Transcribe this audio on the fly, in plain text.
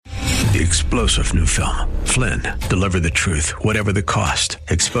The explosive new film, Flynn, deliver the truth, whatever the cost.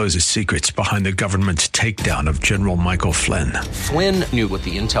 Exposes secrets behind the government's takedown of General Michael Flynn. Flynn knew what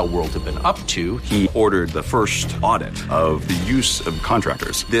the intel world had been up to. He ordered the first audit of the use of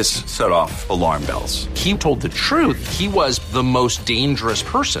contractors. This set off alarm bells. He told the truth. He was the most dangerous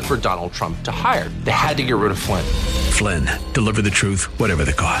person for Donald Trump to hire. They had to get rid of Flynn. Flynn, deliver the truth, whatever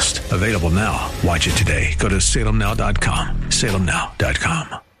the cost. Available now. Watch it today. Go to salemnow.com.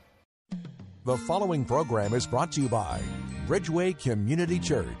 salemnow.com. The following program is brought to you by Bridgeway Community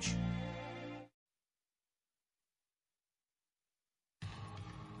Church.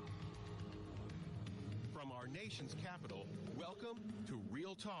 From our nation's capital, welcome to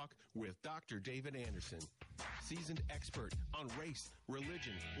Real Talk with Dr. David Anderson. Seasoned expert on race,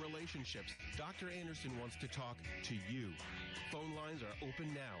 religion, relationships, Dr. Anderson wants to talk to you. Phone lines are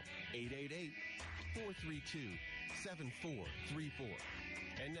open now, 888-432-7434.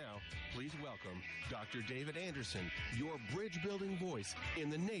 And now, please welcome Dr. David Anderson, your bridge-building voice in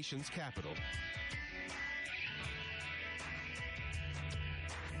the nation's capital.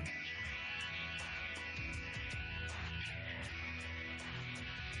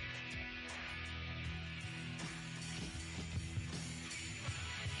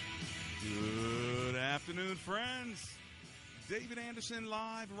 Good afternoon, friends. David Anderson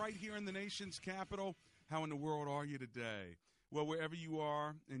live right here in the nation's capital. How in the world are you today? Well, wherever you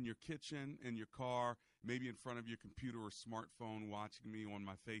are, in your kitchen, in your car, maybe in front of your computer or smartphone, watching me on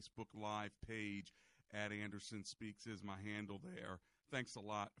my Facebook Live page, @Anderson Speaks is my handle there. Thanks a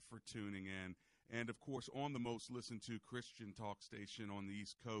lot for tuning in. And, of course, on the most listened to Christian talk station on the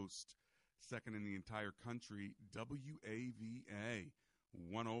East Coast, second in the entire country, WAVA,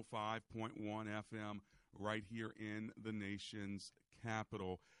 105.1 FM, right here in the nation's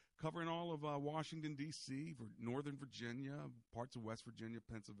capital. Covering all of Washington, D.C., Northern Virginia, parts of West Virginia,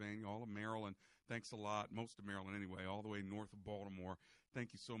 Pennsylvania, all of Maryland. Thanks a lot. Most of Maryland anyway, all the way north of Baltimore.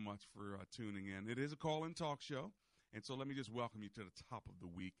 Thank you so much for tuning in. It is a call-in talk show, and so let me just welcome you to the top of the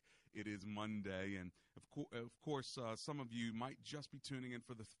week. It is Monday, and of course, some of you might just be tuning in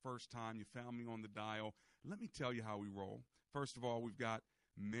for the first time. You found me on the dial. Let me tell you how we roll. First of all, we've got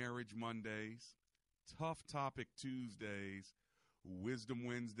Marriage Mondays, Tough Topic Tuesdays, Wisdom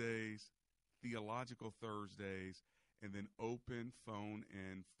Wednesdays, Theological Thursdays, and then Open Phone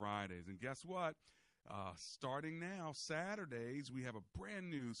and Fridays. And guess what? Starting now, Saturdays, we have a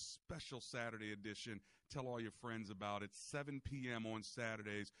brand new special Saturday edition. Tell all your friends about it. 7 p.m. on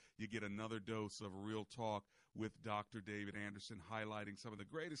Saturdays, you get another dose of Real Talk with Dr. David Anderson, highlighting some of the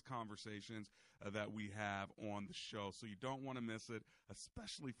greatest conversations that we have on the show. So you don't want to miss it,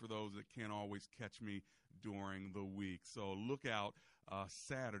 especially for those that can't always catch me during the week. So look out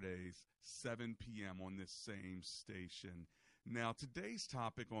Saturdays, 7 p.m. on this same station. Now, today's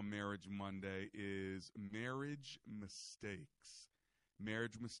topic on Marriage Monday is marriage mistakes.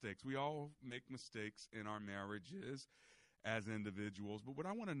 Marriage mistakes. We all make mistakes in our marriages as individuals, but what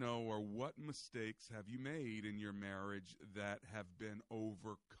I want to know are, what mistakes have you made in your marriage that have been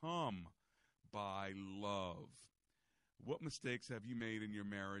overcome by love? What mistakes have you made in your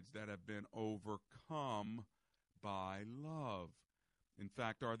marriage that have been overcome by love? In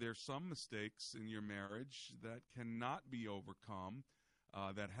fact, are there some mistakes in your marriage that cannot be overcome,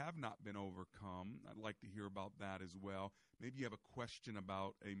 that have not been overcome? I'd like to hear about that as well. Maybe you have a question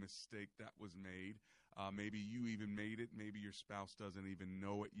about a mistake that was made. Maybe you even made it. Maybe your spouse doesn't even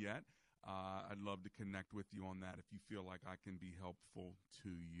know it yet. I'd love to connect with you on that if you feel like I can be helpful to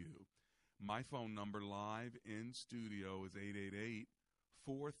you. My phone number live in studio is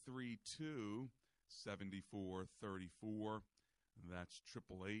 888-432-7434. That's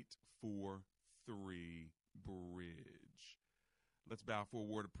 888-43-BRIDGE. Let's bow for a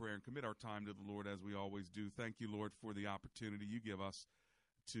word of prayer and commit our time to the Lord as we always do. Thank you, Lord, for the opportunity you give us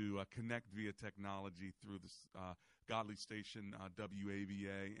to connect via technology through this godly station,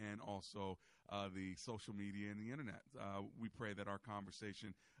 WAVA, and also the social media and the internet. We pray that our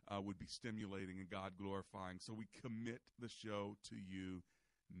conversation would be stimulating and God-glorifying. So we commit the show to you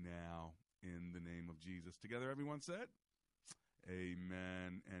now in the name of Jesus. Together, everyone said,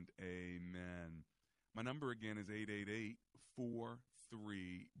 amen and amen. My number again is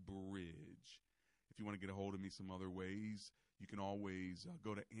 888-43-BRIDGE. If you want to get a hold of me some other ways, you can always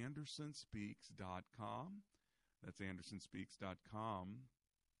go to AndersonSpeaks.com. That's AndersonSpeaks.com.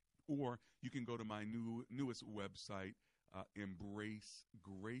 Or you can go to my newest website,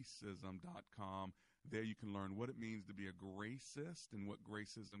 EmbraceGracism.com. There you can learn what it means to be a gracist and what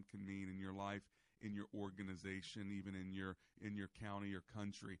gracism can mean in your life, in your organization, even in your county or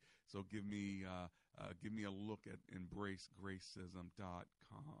country. So give me a look at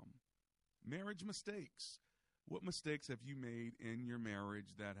EmbraceGracism.com. marriage mistakes. What mistakes have you made in your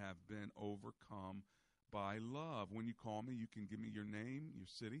marriage that have been overcome by love? When you call me, you can give me your name, your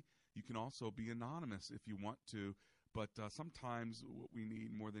city. You can also be anonymous if you want to. But sometimes what we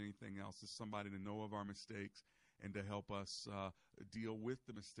need more than anything else is somebody to know of our mistakes and to help us deal with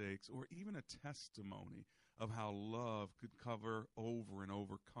the mistakes, or even a testimony of how love could cover over and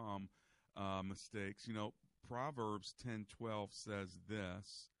overcome mistakes. You know, Proverbs 10:12 says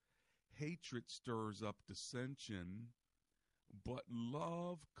this: hatred stirs up dissension, but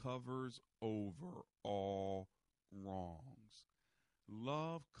love covers over all wrongs.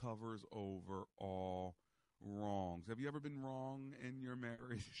 Love covers over all wrongs. Have you ever been wrong in your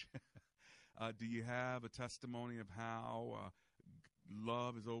marriage? Do you have a testimony of how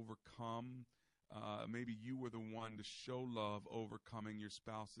love is overcome? Maybe you were the one to show love overcoming your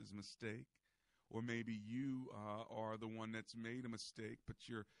spouse's mistake. Or maybe you are the one that's made a mistake, but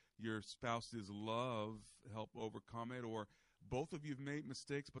your spouse's love helped overcome it. Or both of you have made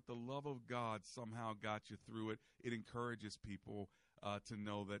mistakes, but the love of God somehow got you through it. It encourages people to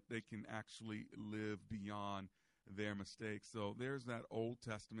know that they can actually live beyond their mistakes. So there's that Old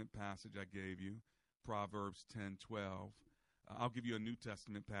Testament passage I gave you, Proverbs 10:12. I'll give you a New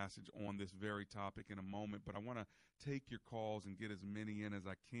Testament passage on this very topic in a moment, but I want to take your calls and get as many in as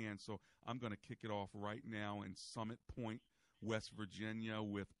I can. So I'm going to kick it off right now in Summit Point, West Virginia,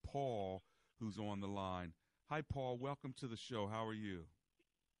 with Paul, who's on the line. Hi, Paul. Welcome to the show. How are you?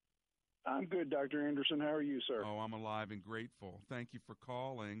 I'm good, Dr. Anderson. How are you, sir? Oh, I'm alive and grateful. Thank you for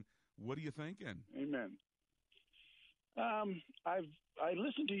calling. What are you thinking? Amen. I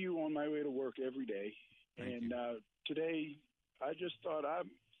listen to you on my way to work every day, Thank and you. Today I just thought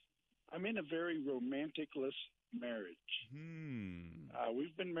I'm in a very romanticless marriage.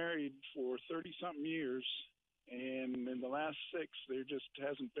 We've been married for 30-something years, and in the last 6, there just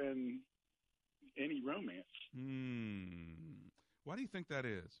hasn't been any romance. Why do you think that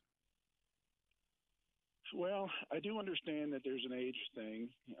is? Well, I do understand that there's an age thing.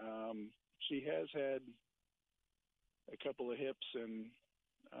 She has had a couple of hips, and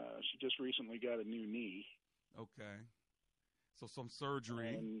she just recently got a new knee. Okay. So some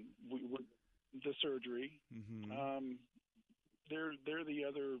surgery. And the surgery. Mm-hmm. They're the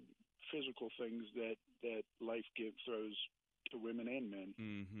other physical things that life throws to women and men.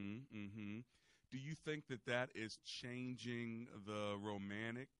 Mm-hmm. Mm-hmm. Do you think that is changing the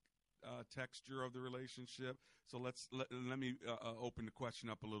romantic texture of the relationship? So let me open the question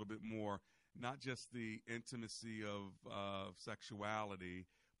up a little bit more. Not just the intimacy of sexuality,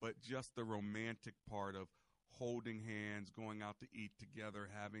 but just the romantic part of holding hands, going out to eat together,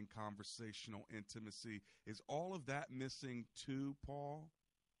 having conversational intimacy. Is all of that missing too, Paul?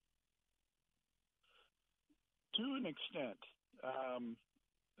 To an extent.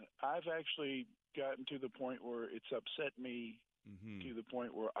 I've actually gotten to the point where it's upset me to the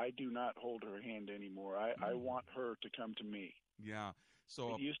point where I do not hold her hand anymore. I want her to come to me. Yeah.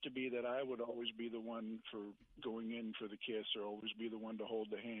 So it used to be that I would always be the one for going in for the kiss, or always be the one to hold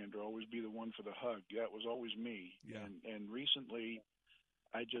the hand, or always be the one for the hug. That was always me. Yeah. And recently,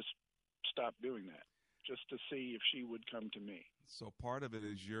 I just stopped doing that, just to see if she would come to me. So part of it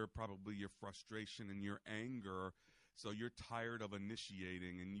is probably your frustration and your anger. So you're tired of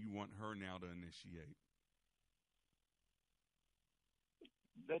initiating, and you want her now to initiate.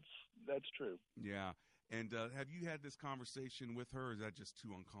 That's true. Yeah. And have you had this conversation with her, or is that just too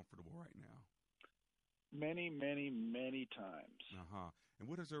uncomfortable right now? Many, many, many times. Uh-huh. And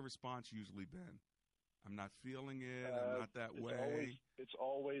what has her response usually been? I'm not feeling it. I'm not that way. It's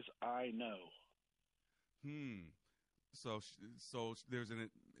always I know. So there's an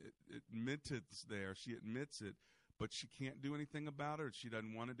admittance there. She admits it, but she can't do anything about it, or she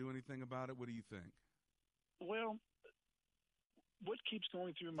doesn't want to do anything about it. What do you think? Well, what keeps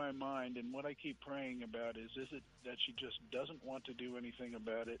going through my mind and what I keep praying about is it that she just doesn't want to do anything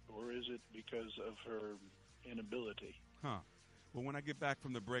about it, or is it because of her inability? Well, when I get back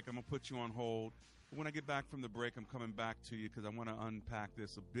from the break, I'm going to put you on hold. When I get back from the break, I'm coming back to you because I want to unpack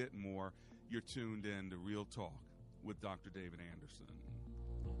this a bit more. You're tuned in to Real Talk with Dr. David Anderson.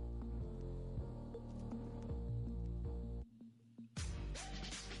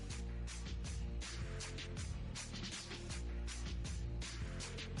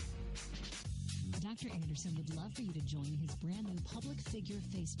 Dr. Anderson would love for you to join his brand new public figure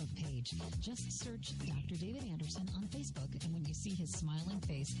Facebook page. Just search Dr. David Anderson on Facebook, and when you see his smiling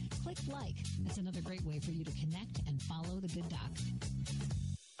face, click like. That's another great way for you to connect and follow the good doc.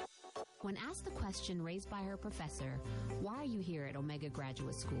 When asked the question raised by her professor, why are you here at Omega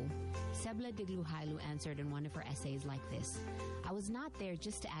Graduate School? Sebla Digluhailu answered in one of her essays like this: I I was not there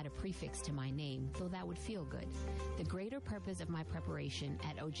just to add a prefix to my name, though that would feel good. The greater purpose of my preparation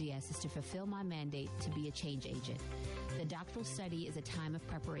at OGS is to fulfill my mandate to be a change agent. The doctoral study is a time of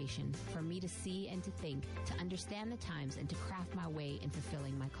preparation for me to see and to think, to understand the times, and to craft my way in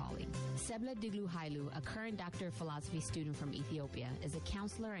fulfilling my calling. Sebla Diglu Hailu, a current Doctor of Philosophy student from Ethiopia, is a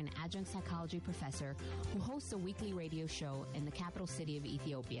counselor and adjunct psychology professor who hosts a weekly radio show in the capital city of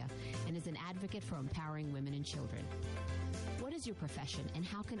Ethiopia and is an advocate for empowering women and children. What is your profession, and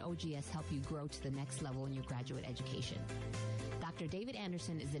how can OGS help you grow to the next level in your graduate education? Dr. David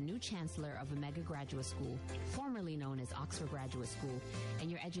Anderson is the new chancellor of Omega Graduate School, formerly known as Oxford Graduate School, and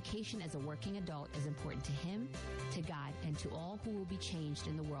your education as a working adult is important to him, to God, and to all who will be changed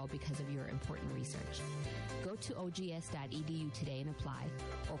in the world because of your important research. Go to ogs.edu today and apply,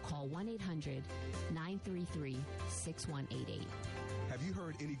 or call 1-800-933-6188. Have you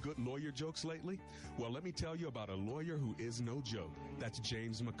heard any good lawyer jokes lately? Well, let me tell you about a lawyer who is no joke. That's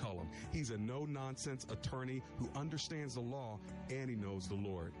James McCullum. He's a no-nonsense attorney who understands the law and he knows the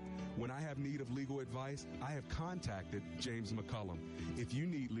Lord. When I have need of legal advice, I have contacted James McCullum. If you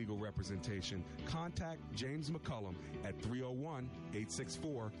need legal representation, contact James McCullum at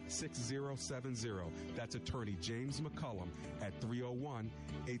 301-864-6070. That's attorney James McCullum at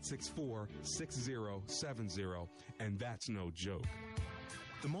 301-864-6070. And that's no joke.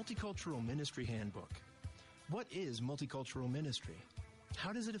 The Multicultural Ministry Handbook. What is multicultural ministry?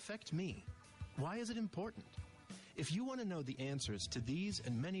 How does it affect me? Why is it important? If you want to know the answers to these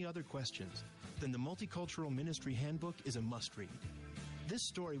and many other questions, then the Multicultural Ministry Handbook is a must-read. This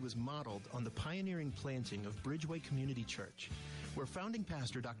story was modeled on the pioneering planting of Bridgeway Community Church, where founding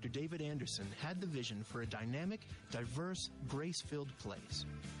pastor Dr. David Anderson had the vision for a dynamic, diverse, grace-filled place.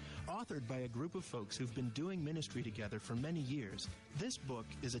 Authored by a group of folks who've been doing ministry together for many years, this book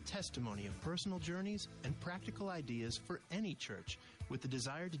is a testimony of personal journeys and practical ideas for any church with the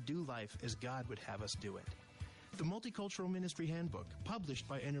desire to do life as God would have us do it. The Multicultural Ministry Handbook, published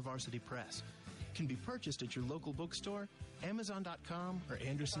by InterVarsity Press, can be purchased at your local bookstore, Amazon.com, or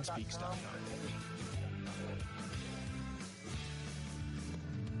AndersonSpeaks.com.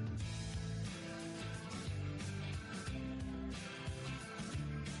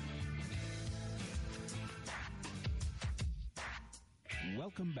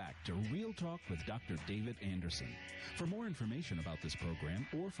 Welcome back to Real Talk with Dr. David Anderson. For more information about this program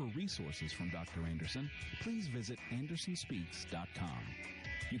or for resources from Dr. Anderson, please visit AndersonSpeaks.com.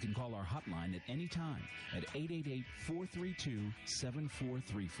 You can call our hotline at any time at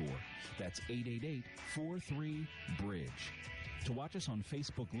 888-432-7434. That's 888-43-BRIDGE. To watch us on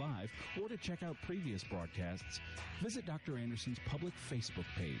Facebook Live or to check out previous broadcasts, visit Dr. Anderson's public Facebook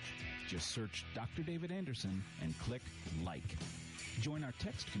page. Just search Dr. David Anderson and click like. Join our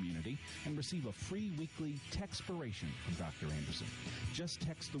text community and receive a free weekly Textpiration from Dr. Anderson. Just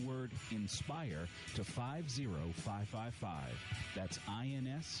text the word INSPIRE to 50555. That's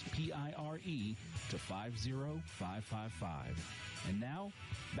INSPIRE to 50555. And now,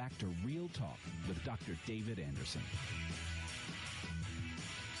 back to Real Talk with Dr. David Anderson.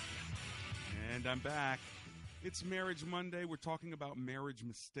 And I'm back. It's Marriage Monday. We're talking about marriage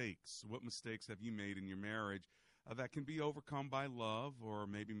mistakes. What mistakes have you made in your marriage that can be overcome by love, or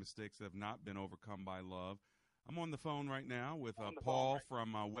maybe mistakes that have not been overcome by love? I'm on the phone right now with Paul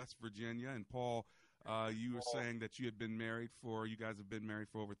from West Virginia. And Paul, you were saying that you guys have been married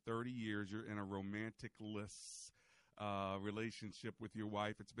for over 30 years. You're in a romantic-less relationship with your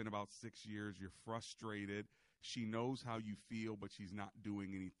wife. It's been about 6 years. You're frustrated. She knows how you feel, but she's not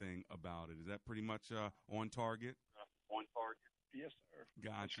doing anything about it. Is that pretty much on target? On target. Yes, sir.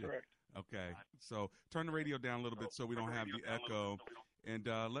 Gotcha. That's correct. Okay. So turn the radio down a little bit so we don't have the echo. And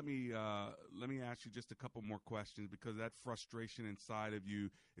let me ask you just a couple more questions, because that frustration inside of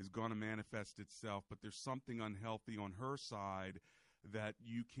you is going to manifest itself, but there's something unhealthy on her side that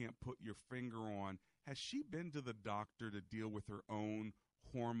you can't put your finger on. Has she been to the doctor to deal with her own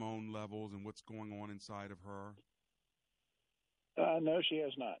hormone levels and what's going on inside of her? No, she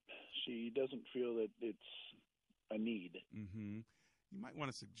has not. She doesn't feel that it's a need. Mm-hmm. You might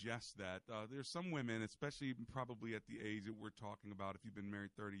want to suggest that. There's some women, especially probably at the age that we're talking about, if you've been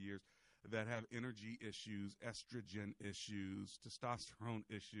married 30 years, that have energy issues, estrogen issues, testosterone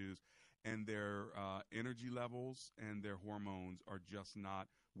issues, and their energy levels and their hormones are just not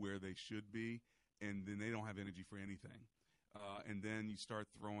where they should be, and then they don't have energy for anything. And then you start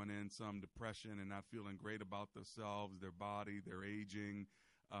throwing in some depression and not feeling great about themselves, their body, their aging.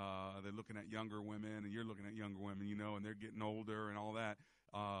 They're looking at younger women, and you're looking at younger women, and they're getting older and all that.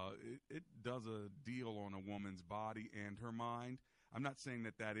 It does a deal on a woman's body and her mind. I'm not saying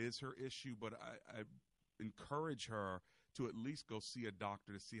that is her issue, but I encourage her to at least go see a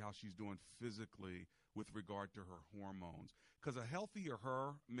doctor to see how she's doing physically with regard to her hormones. Because a healthier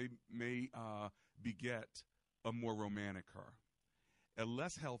her may beget a more romantic her. A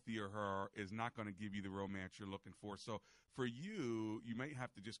less healthier her is not going to give you the romance you're looking for. So for you, you may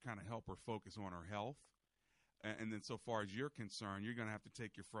have to just kind of help her focus on her health. And then so far as you're concerned, you're going to have to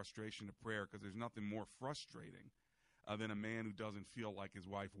take your frustration to prayer, because there's nothing more frustrating than a man who doesn't feel like his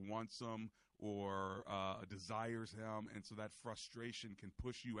wife wants him or desires him. And so that frustration can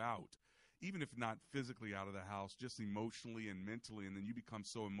push you out, even if not physically out of the house, just emotionally and mentally. And then you become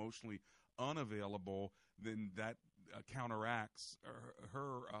so emotionally unavailable, then that counteracts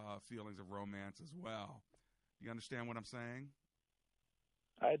her feelings of romance as well. You understand what I'm saying?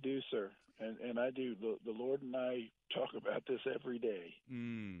 I do, sir. And I do. The Lord and I talk about this every day.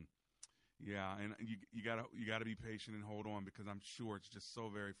 Yeah, and you gotta be patient and hold on, because I'm sure it's just so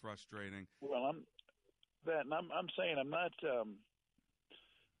very frustrating. Well, I'm saying I'm not.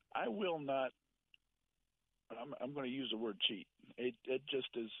 I will not. I'm going to use the word cheat. It just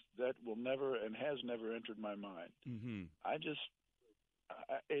is, that will never and has never entered my mind. Mm-hmm.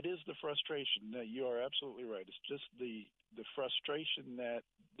 It is the frustration that you are absolutely right. It's just the frustration that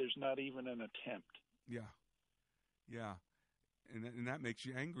there's not even an attempt. Yeah. And that makes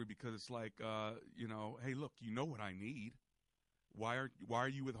you angry, because it's like, hey, look, you know what I need. Why are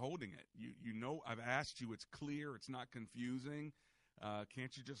you withholding it? You know, I've asked you. It's clear. It's not confusing.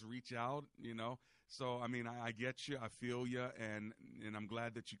 Can't you just reach out? So I mean, I get you. I feel you, and I'm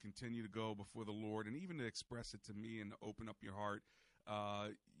glad that you continue to go before the Lord, and even to express it to me and to open up your heart.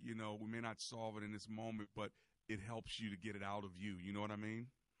 We may not solve it in this moment, but it helps you to get it out of you. You know what I mean?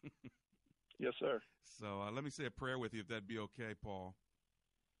 Yes, sir. So let me say a prayer with you, if that'd be okay, Paul.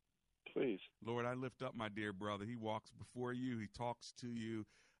 Please. Lord, I lift up my dear brother. He walks before you. He talks to you,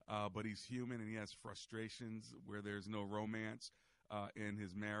 but he's human, and he has frustrations where there's no romance in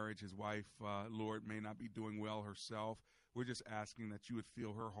his marriage. His wife, Lord, may not be doing well herself. We're just asking that you would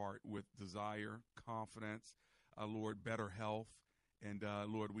fill her heart with desire, confidence, Lord, better health. And,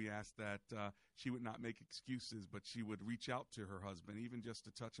 Lord, we ask that she would not make excuses, but she would reach out to her husband, even just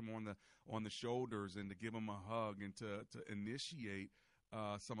to touch him on the shoulders and to give him a hug and to initiate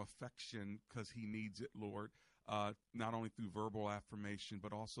some affection, because he needs it, Lord, not only through verbal affirmation,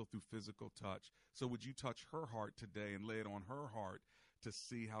 but also through physical touch. So would you touch her heart today and lay it on her heart to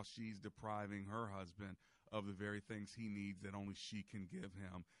see how she's depriving her husband of the very things he needs that only she can give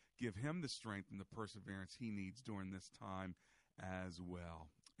him. Give him the strength and the perseverance he needs during this time as well.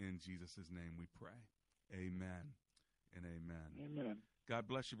 In Jesus' name we pray. Amen and amen. Amen. God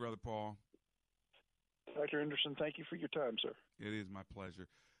bless you, Brother Paul. Dr. Anderson, thank you for your time, sir. It is my pleasure.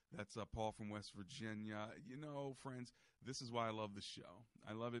 That's Paul from West Virginia. Friends, this is why I love the show.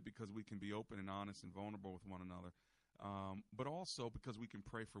 I love it because we can be open and honest and vulnerable with one another, but also because we can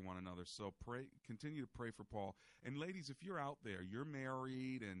pray for one another. So continue to pray for Paul. And ladies, if you're out there, you're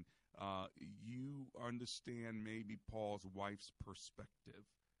married, and you understand maybe Paul's wife's perspective,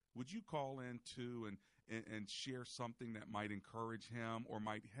 would you call in too and share something that might encourage him or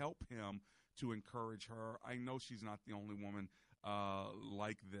might help him to encourage her? I know she's not the only woman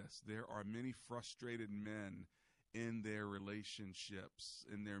like this. There are many frustrated men in their relationships,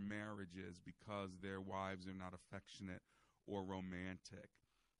 in their marriages, because their wives are not affectionate or romantic.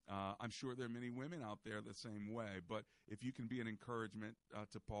 I'm sure there are many women out there the same way, but if you can be an encouragement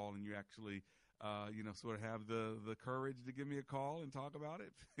to Paul, and you actually sort of have the courage to give me a call and talk about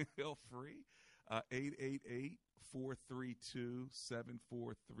it, feel free.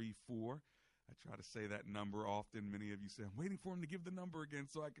 888-432-7434. I try to say that number often. Many of you say, I'm waiting for him to give the number again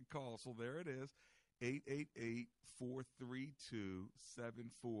so I can call. So there it is,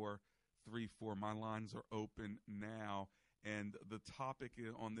 888-432-7434. My lines are open now. And the topic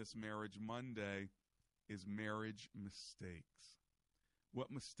on this Marriage Monday is marriage mistakes. What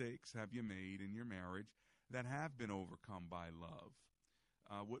mistakes have you made in your marriage that have been overcome by love?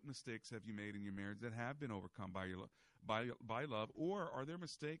 What mistakes have you made in your marriage that have been overcome by love? Or are there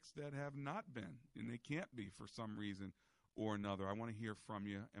mistakes that have not been, and they can't be for some reason or another? I want to hear from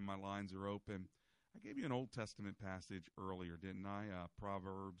you, and my lines are open. I gave you an Old Testament passage earlier, didn't I?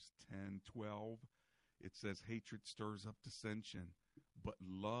 Proverbs 10:12. It says, hatred stirs up dissension, but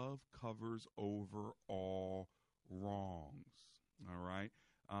love covers over all wrongs. All right?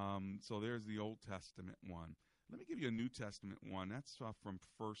 So there's the Old Testament one. Let me give you a New Testament one. That's from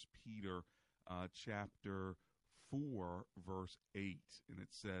 1 Peter chapter 4, verse 8. And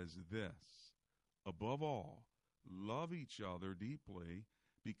it says this, above all, love each other deeply,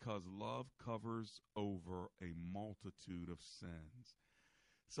 because love covers over a multitude of sins.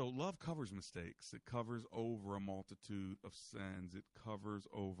 So love covers mistakes. It covers over a multitude of sins. It covers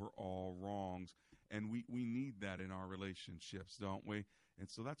over all wrongs. And we need that in our relationships, don't we? And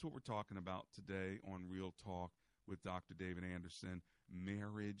so that's what we're talking about today on Real Talk with Dr. David Anderson,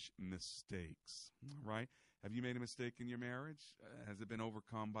 marriage mistakes. All right? Have you made a mistake in your marriage? Has it been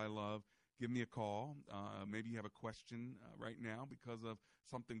overcome by love? Give me a call. Maybe you have a question right now because of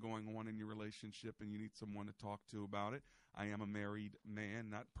something going on in your relationship and you need someone to talk to about it. I am a married man,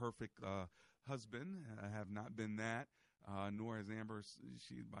 not perfect husband. I have not been that, nor has Amber,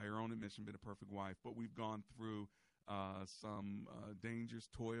 she, by her own admission, been a perfect wife. But we've gone through some dangers,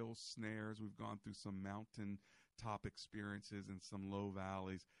 toils, snares. We've gone through some mountaintop experiences and some low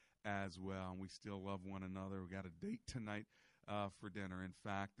valleys as well. And we still love one another. We got a date tonight for dinner, in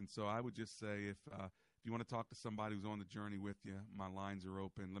fact. And so I would just say if you want to talk to somebody who's on the journey with you, my lines are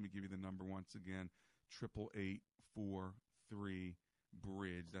open. Let me give you the number once again,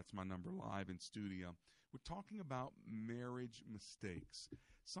 888-43-BRIDGE. That's my number live in studio. We're talking about marriage mistakes.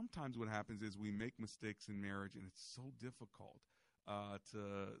 Sometimes what happens is we make mistakes in marriage, and it's so difficult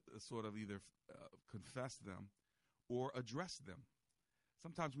to sort of either confess them or address them.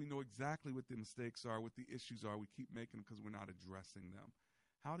 Sometimes we know exactly what the mistakes are, what the issues are. We keep making them because we're not addressing them.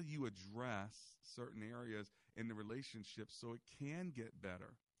 How do you address certain areas in the relationship so it can get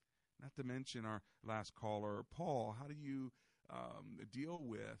better? Not to mention our last caller, Paul, how do you deal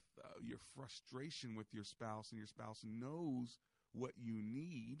with your frustration with your spouse, and your spouse knows what you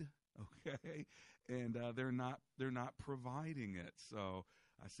need, okay, and they're not providing it. So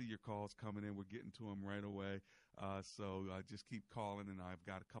I see your calls coming in. We're getting to them right away. So just keep calling, and I've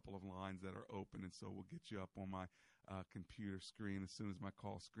got a couple of lines that are open, and so we'll get you up on my computer screen as soon as my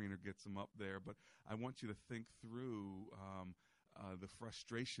call screener gets them up there. But I want you to think through the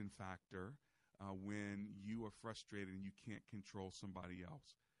frustration factor when you are frustrated and you can't control somebody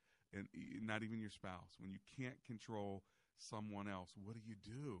else, and not even your spouse. When you can't control someone else, what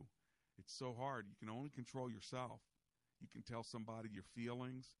do? It's so hard. You can only control yourself. You can tell somebody your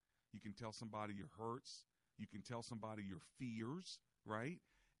feelings. You can tell somebody your hurts. You can tell somebody your fears, right?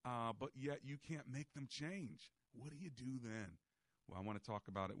 But yet you can't make them change. What do you do then? Well, I want to talk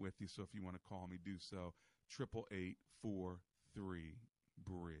about it with you, so if you want to call me, do so.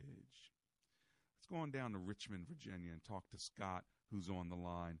 888-43-BRIDGE. Let's go on down to Richmond, Virginia, and talk to Scott, who's on the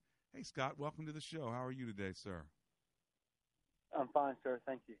line. Hey, Scott, welcome to the show. How are you today, sir? I'm fine, sir.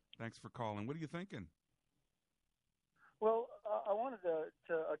 Thank you. Thanks for calling. What are you thinking? Well, I wanted to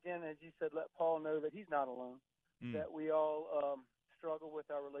again, as you said, let Paul know that he's not alone, that we all struggle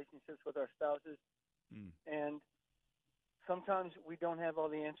with our relationships with our spouses. And sometimes we don't have all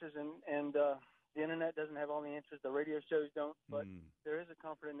the answers, and the Internet doesn't have all the answers. The radio shows don't. But there is a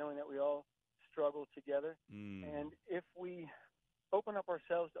comfort in knowing that we all struggle together. And if we open up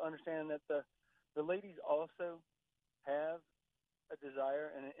ourselves to understand that the ladies also have a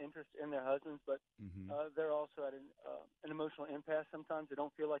desire and an interest in their husbands, but they're also at an emotional impasse sometimes. They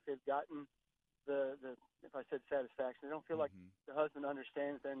don't feel like they've gotten the if I said satisfaction, they don't feel like the husband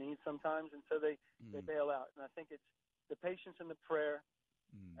understands their needs sometimes, and so they bail out. And I think it's the patience and the prayer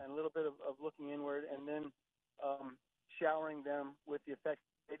and a little bit of looking inward, and then showering them with the affection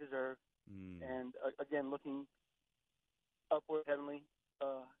they deserve, and again, looking upward, heavenly,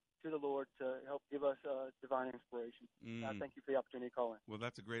 to the Lord to help give us divine inspiration. I thank you for the opportunity to call in. Well,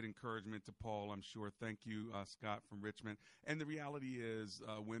 that's a great encouragement to Paul, I'm sure. Thank you, Scott from Richmond. And the reality is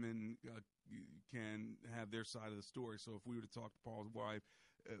women can have their side of the story. So if we were to talk to Paul's wife,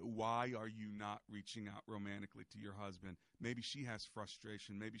 why are you not reaching out romantically to your husband? Maybe she has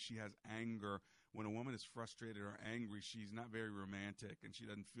frustration. Maybe she has anger. When a woman is frustrated or angry, she's not very romantic, and she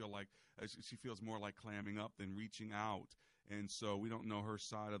doesn't feel like she feels more like clamming up than reaching out. And so we don't know her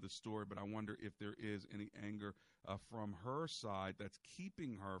side of the story, but I wonder if there is any anger from her side that's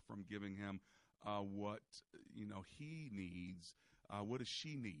keeping her from giving him what he needs. What does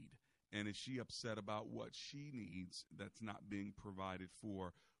she need? And is she upset about what she needs that's not being provided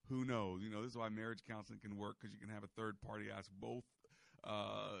for? Who knows? This is why marriage counseling can work, because you can have a third party ask both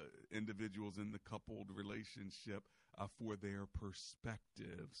individuals in the coupled relationship for their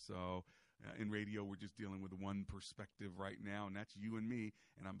perspective. So in radio, we're just dealing with one perspective right now, and that's you and me,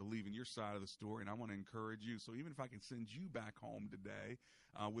 and I'm believing your side of the story, and I want to encourage you. So even if I can send you back home today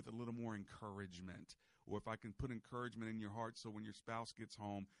with a little more encouragement, or if I can put encouragement in your heart so when your spouse gets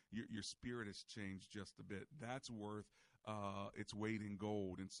home, your spirit has changed just a bit, that's worth its weight in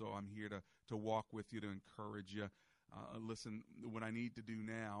gold. And so I'm here to walk with you, to encourage you. Listen, what I need to do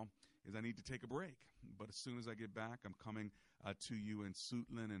now is I need to take a break. But as soon as I get back, I'm coming to you in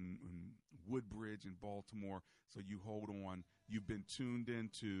Suitland and Woodbridge and Baltimore. So you hold on. You've been tuned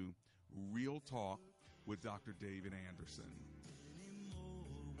into Real Talk with Dr. David Anderson.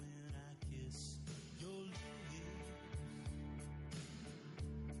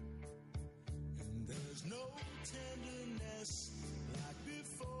 And there's no tenderness like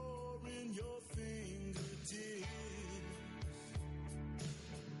before in your fingertips.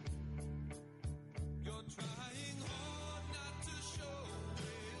 You're trying hard not to show it,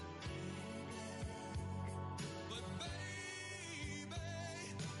 but baby,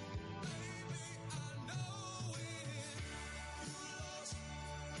 I know it.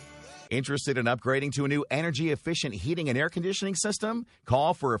 Interested in upgrading to a new energy-efficient heating and air conditioning system?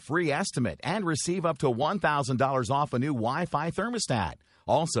 Call for a free estimate and receive up to $1,000 off a new Wi-Fi thermostat.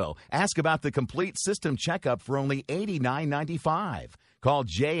 Also, ask about the complete system checkup for only $89.95. Call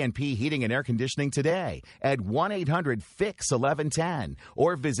J&P Heating and Air Conditioning today at 1-800-FIX-1110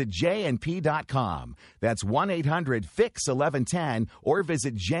 or visit jnp.com. That's 1-800-FIX-1110 or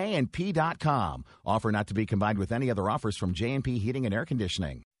visit jnp.com. Offer not to be combined with any other offers from J&P Heating and Air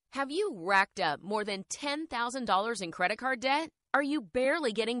Conditioning. Have you racked up more than $10,000 in credit card debt? Are you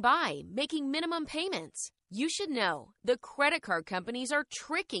barely getting by, making minimum payments? You should know the credit card companies are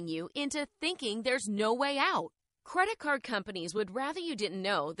tricking you into thinking there's no way out. Credit card companies would rather you didn't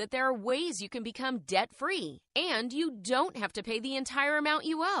know that there are ways you can become debt-free, and you don't have to pay the entire amount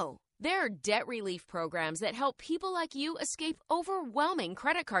you owe. There are debt relief programs that help people like you escape overwhelming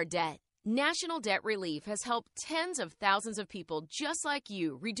credit card debt. National Debt Relief has helped tens of thousands of people just like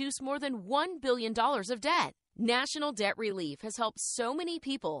you reduce more than $1 billion of debt. National Debt Relief has helped so many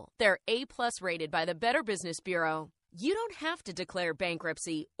people. They're A+ rated by the Better Business Bureau. You don't have to declare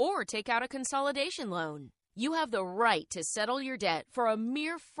bankruptcy or take out a consolidation loan. You have the right to settle your debt for a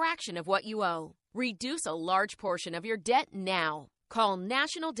mere fraction of what you owe. Reduce a large portion of your debt now. Call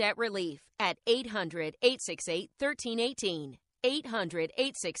National Debt Relief at 800-868-1318.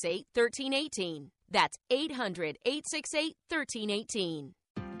 800-868-1318. That's 800-868-1318.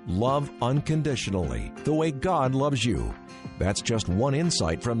 Love unconditionally, the way God loves you. That's just one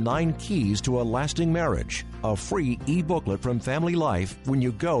insight from 9 Keys to a Lasting Marriage, a free e-booklet from Family Life when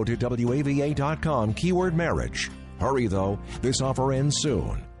you go to WAVA.com keyword marriage. Hurry though, this offer ends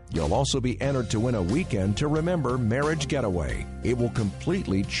soon. You'll also be entered to win a weekend to remember Marriage Getaway. It will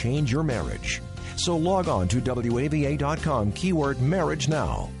completely change your marriage. So log on to WAVA.com keyword marriage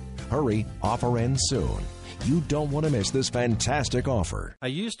now. Hurry, offer ends soon. You don't want to miss this fantastic offer. Are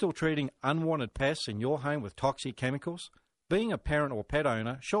you still treating unwanted pests in your home with toxic chemicals? Being a parent or pet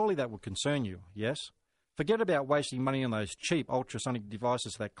owner, surely that would concern you, yes? Forget about wasting money on those cheap ultrasonic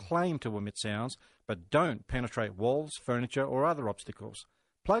devices that claim to emit sounds but don't penetrate walls, furniture or other obstacles.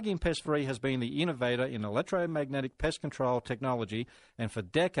 Plug-in Pest Free has been the innovator in electromagnetic pest control technology, and for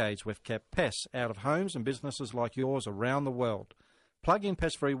decades we've kept pests out of homes and businesses like yours around the world. Plug-in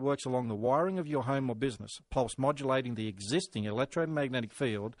Pest Free works along the wiring of your home or business, pulse modulating the existing electromagnetic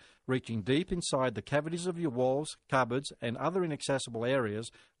field, reaching deep inside the cavities of your walls, cupboards and other inaccessible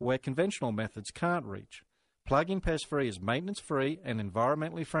areas where conventional methods can't reach. Plug-in Pest Free is maintenance-free and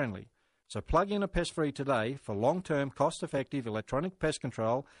environmentally friendly. So plug in a Pest Free today for long-term, cost-effective electronic pest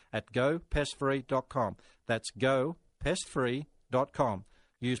control at gopestfree.com. That's gopestfree.com.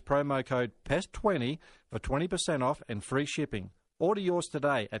 Use promo code PEST20 for 20% off and free shipping. Order yours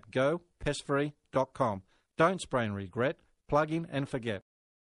today at gopestfree.com. Don't spray and regret. Plug in and forget.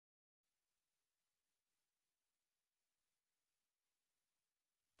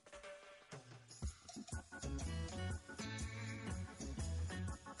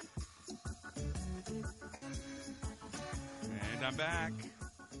 And I'm back.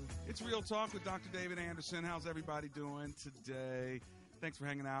 It's Real Talk with Dr. David Anderson. How's everybody doing today? Thanks for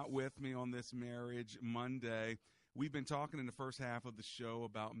hanging out with me on this Marriage Monday. We've been talking in the first half of the show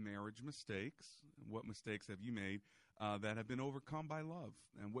about marriage mistakes. What mistakes have you made that have been overcome by love?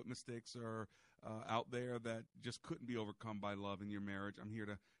 And what mistakes are out there that just couldn't be overcome by love in your marriage? I'm here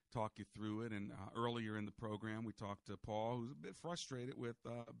to talk you through it. And earlier in the program, we talked to Paul, who's a bit frustrated with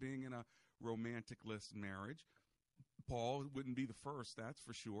being in a romantic-less marriage. Paul wouldn't be the first, that's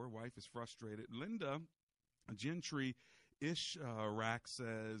for sure. Wife is frustrated. Linda Gentry-Rack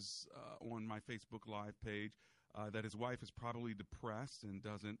says on my Facebook Live page, that his wife is probably depressed and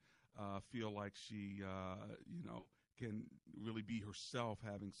doesn't feel like she, can really be herself,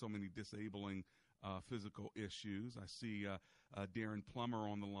 having so many disabling physical issues. I see Darren Plummer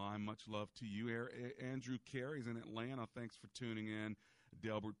on the line. Much love to you. Andrew Carey's in Atlanta. Thanks for tuning in.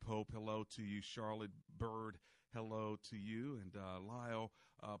 Delbert Pope, hello to you. Charlotte Bird hello to you and Lyle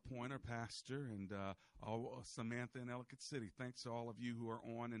Pointer, pastor, and Samantha in Ellicott City. Thanks to all of you who are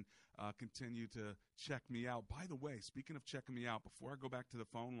on and continue to check me out. By the way, speaking of checking me out, before I go back to the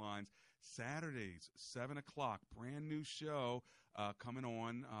phone lines, Saturdays, 7 o'clock, brand new show coming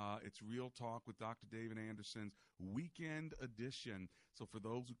on. It's Real Talk with Dr. David Anderson's weekend edition. So for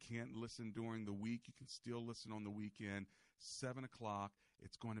those who can't listen during the week, you can still listen on the weekend, 7 o'clock.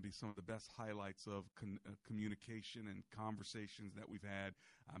 It's going to be some of the best highlights of communication and conversations that we've had.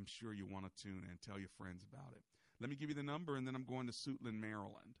 I'm sure you want to tune in. Tell your friends about it. Let me give you the number, and then I'm going to Suitland,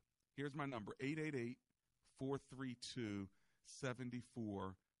 Maryland. Here's my number, 888-432-7434.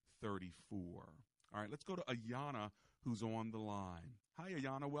 All right, let's go to Ayana, who's on the line. Hi,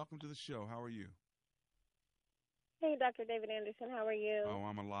 Ayana. Welcome to the show. How are you? Hey, Dr. David Anderson. How are you? Oh,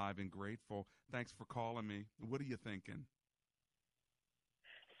 I'm alive and grateful. Thanks for calling me. What are you thinking?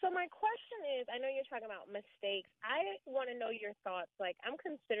 So my question is, I know you're talking about mistakes. I want to know your thoughts. Like, I'm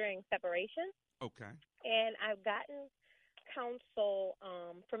considering separation. Okay. And I've gotten counsel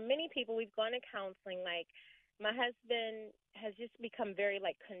from many people. We've gone to counseling. Like, my husband has just become very,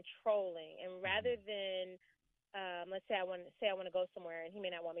 like, controlling. And rather than, let's say I want to go somewhere and he may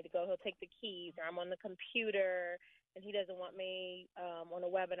not want me to go, he'll take the keys, or I'm on the computer and he doesn't want me on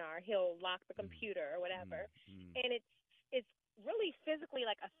a webinar. He'll lock the computer or whatever. And it's really physically,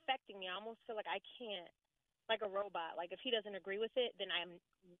 like, affecting me. I almost feel like I can't, like a robot. Like, if he doesn't agree with it, then I'm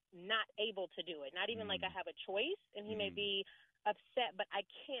not able to do it. Not even like I have a choice, and he may be upset, but I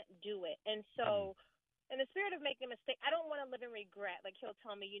can't do it. And so in the spirit of making a mistake, I don't want to live in regret. Like, he'll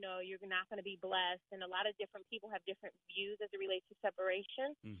tell me, you're not going to be blessed, and a lot of different people have different views as it relates to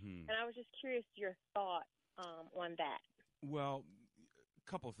separation. And I was just curious your thought on that. Well,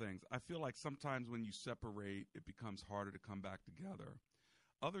 couple of things. I feel like sometimes when you separate, it becomes harder to come back together.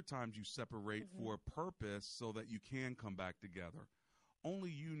 Other times you separate for a purpose so that you can come back together. Only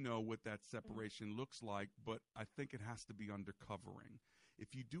you know what that separation looks like, but I think it has to be under covering.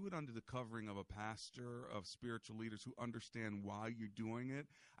 If you do it under the covering of a pastor, of spiritual leaders who understand why you're doing it,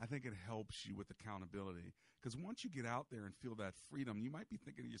 I think it helps you with accountability. Because once you get out there and feel that freedom, you might be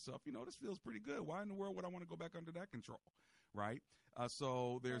thinking to yourself, this feels pretty good. Why in the world would I want to go back under that control? Right?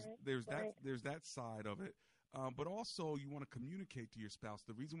 So there's that side of it. But also you want to communicate to your spouse.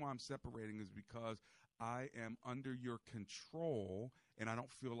 The reason why I'm separating is because I am under your control and I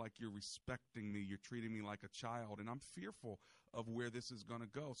don't feel like you're respecting me. You're treating me like a child, and I'm fearful of where this is going to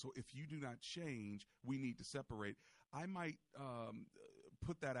go. So if you do not change, we need to separate. I might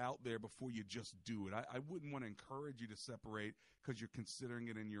put that out there before you just do it. I wouldn't want to encourage you to separate because you're considering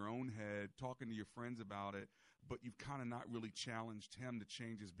it in your own head, talking to your friends about it, but you've kind of not really challenged him to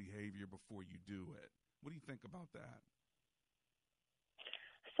change his behavior before you do it. What do you think about that?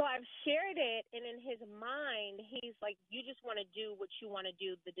 So I've shared it, and in his mind, he's like, you just want to do what you want to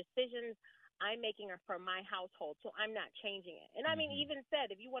do. The decisions I'm making are for my household, so I'm not changing it. And I mean, he even said,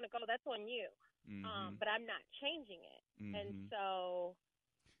 if you want to go, that's on you. But I'm not changing it. And so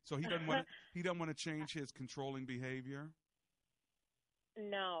he doesn't want to change his controlling behavior?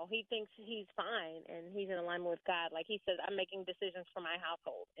 No, he thinks he's fine, and he's in alignment with God. Like he says, I'm making decisions for my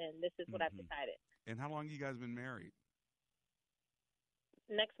household, and this is what I've decided. And how long have you guys been married?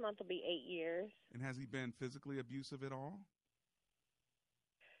 Next month will be 8 years. And has he been physically abusive at all?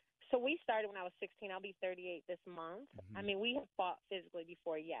 So we started when I was 16. I'll be 38 this month. I mean, we have fought physically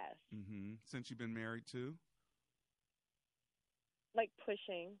before, yes. Since you've been married too? Like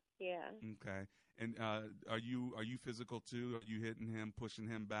pushing, yeah. Okay. And are you physical too? Are you hitting him, pushing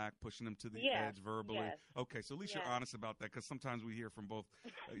him back, pushing him to the edge verbally? Yes. Okay, so at least you're honest about that, because sometimes we hear from both,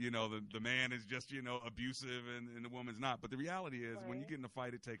 the man is just, abusive and the woman's not. But the reality is when you get in a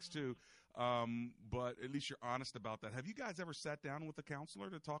fight, it takes two. But at least you're honest about that. Have you guys ever sat down with a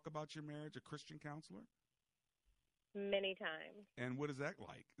counselor to talk about your marriage, a Christian counselor? Many times. And what is that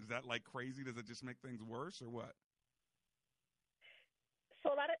like? Is that like crazy? Does it just make things worse or what?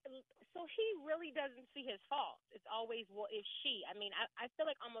 So he really doesn't see his fault. It's always, well, if she. I mean, I feel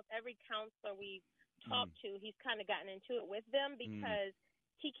like almost every counselor we've talked to, he's kind of gotten into it with them because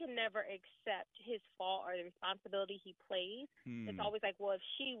he can never accept his fault or the responsibility he plays. It's always like, well, if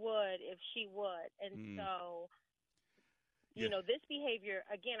she would. And so, this behavior,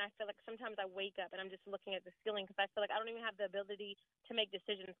 again, I feel like sometimes I wake up and I'm just looking at the ceiling because I feel like I don't even have the ability to make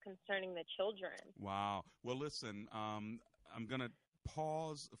decisions concerning the children. Wow. Well, listen, I'm going to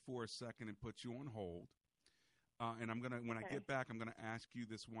pause for a second and put you on hold. And I'm going to, when I get back, I'm going to ask you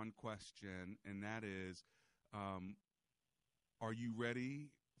this one question, and that is, are you ready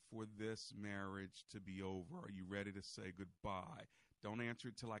for this marriage to be over? Are you ready to say goodbye? Don't answer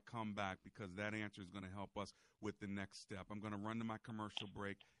it till I come back, because that answer is going to help us with the next step. I'm going to run to my commercial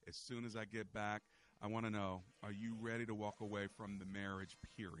break. As soon as I get back, I want to know, are you ready to walk away from the marriage,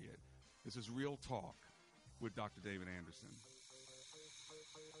 period? This is Real Talk with Dr. David Anderson.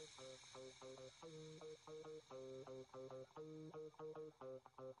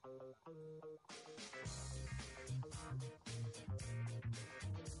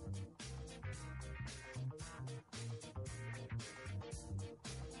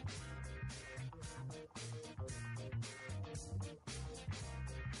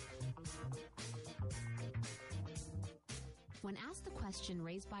 When asked the question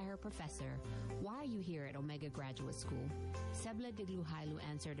raised by her professor, why are you here at Omega Graduate School? Sebla Digluhailu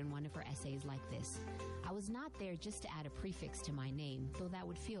answered in one of her essays like this: I was not there just to add a prefix to my name, though that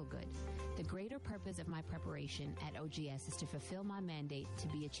would feel good. The greater purpose of my preparation at OGS is to fulfill my mandate to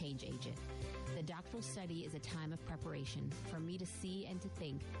be a change agent. The doctoral study is a time of preparation for me to see and to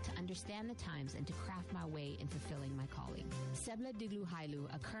think, to understand the times, and to craft my way in fulfilling my calling. Sebla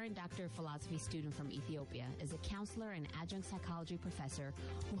Digluhailu, a current Doctor of Philosophy student from Ethiopia, is a counselor and adjunct psychology professor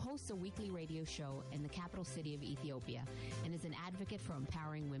who hosts a weekly radio show in the capital city of Ethiopia and is an advocate for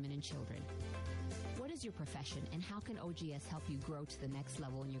empowering women and children. What is your profession, and how can OGS help you grow to the next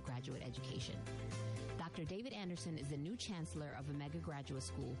level in your graduate education? Dr. David Anderson is the new chancellor of Omega Graduate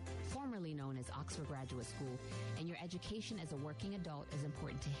School, formerly known as Oxford Graduate School, and your education as a working adult is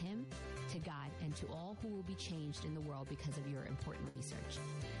important to him, to God, and to all who will be changed in the world because of your important research.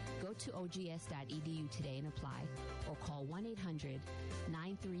 Go to ogs.edu today and apply, or call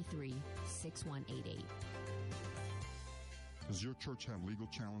 1-800-933-6188. Does your church have legal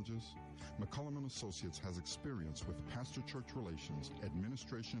challenges? McCullum & Associates has experience with pastor-church relations,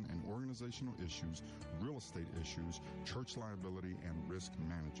 administration and organizational issues, real estate issues, church liability, and risk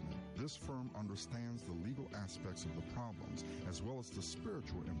management. This firm understands the legal aspects of the problems as well as the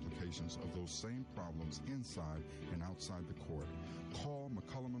spiritual implications of those same problems inside and outside the court. Call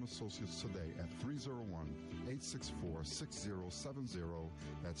McCullum & Associates today at 301-864-6070.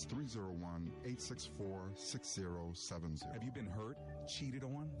 That's 301-864-6070. Have you been hurt, cheated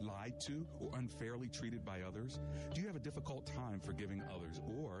on, lied to, or unfairly treated by others? Do you have a difficult time forgiving others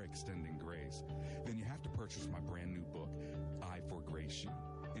or extending grace? Then you have to purchase my brand new book, I Forgrace You.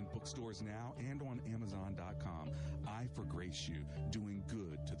 In bookstores now and on Amazon.com, I Forgrace You, doing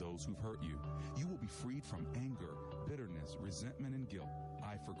good to those who've hurt you. You will be freed from anger, bitterness, resentment, and guilt.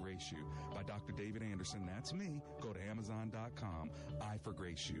 I Forgrace You by Dr. David Anderson. That's me. Go to Amazon.com. I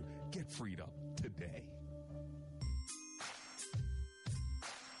Forgrace You. Get freed up today.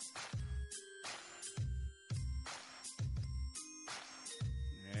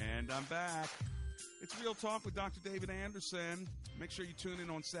 And I'm back. It's Real Talk with Dr. David Anderson. Make sure you tune in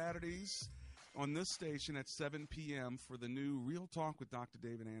on Saturdays on this station at 7 p.m. for the new Real Talk with Dr.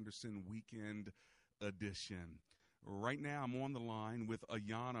 David Anderson Weekend Edition. Right now, I'm on the line with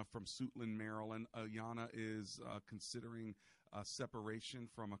Ayana from Suitland, Maryland. Ayana is considering a separation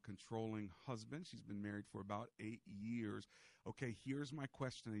from a controlling husband. She's been married for about 8 years. Okay, here's my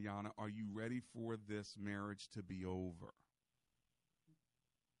question, Ayana. Are you ready for this marriage to be over?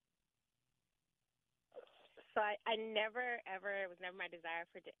 So I never, ever, it was never my desire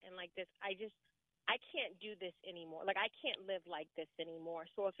for to end like this. I can't do this anymore. Like, I can't live like this anymore.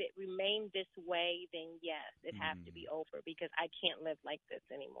 So if it remained this way, then yes, it has to be over, because I can't live like this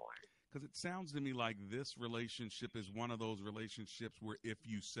anymore. Because it sounds to me like this relationship is one of those relationships where if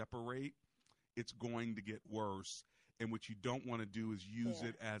you separate, it's going to get worse. And what you don't want to do is use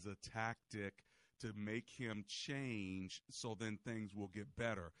it as a tactic to make him change, so then things will get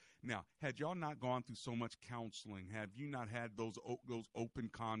better. Now, had y'all not gone through so much counseling, have you not had those open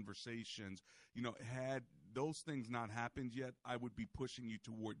conversations, had those things not happened yet, I would be pushing you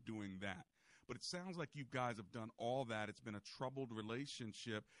toward doing that. But it sounds like you guys have done all that. It's been a troubled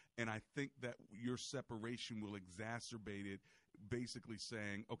relationship, and I think that your separation will exacerbate it, basically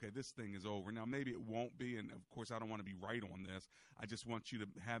saying, okay, this thing is over. Now, maybe it won't be, and of course, I don't want to be right on this. I just want you to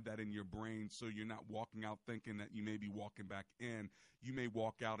have that in your brain so you're not walking out thinking that you may be walking back in. You may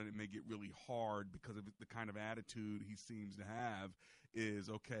walk out and it may get really hard because of the kind of attitude he seems to have is,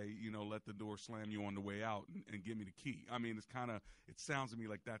 okay, let the door slam you on the way out and give me the key. I mean, it sounds to me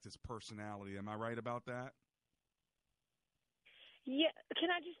like that's his personality. Am I right about that? Yeah.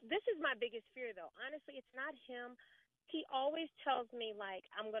 This is my biggest fear, though. Honestly, it's not him. He always tells me, like,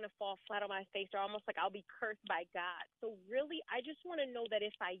 I'm going to fall flat on my face, or almost like I'll be cursed by God. So really, I just want to know that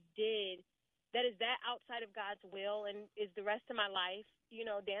if I did, that is that outside of God's will, and is the rest of my life,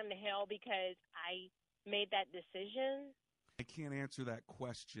 damn to hell because I made that decision? I can't answer that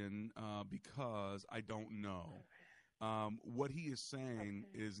question because I don't know. What he is saying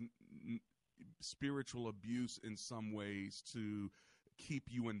is spiritual abuse in some ways to keep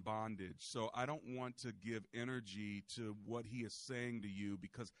you in bondage. So I don't want to give energy to what he is saying to you,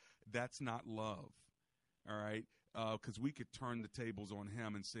 because that's not love. All right. Because we could turn the tables on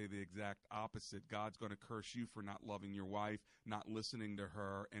him and say the exact opposite. God's going to curse you for not loving your wife, not listening to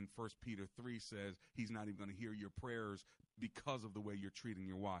her. And 1 Peter 3 says he's not even going to hear your prayers because of the way you're treating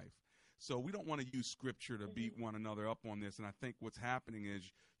your wife. So we don't want to use scripture to beat one another up on this. And I think what's happening is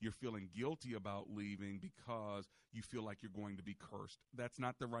you're feeling guilty about leaving because you feel like you're going to be cursed. That's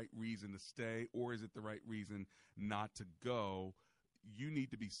not the right reason to stay, or is it the right reason not to go? You need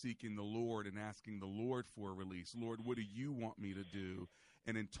to be seeking the Lord and asking the Lord for a release. Lord, what do you want me to do?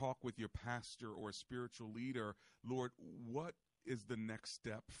 And then talk with your pastor or a spiritual leader. Lord, what is the next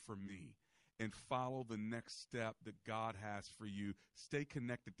step for me? And follow the next step that God has for you. Stay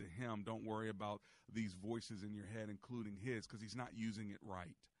connected to him. Don't worry about these voices in your head, including his, because he's not using it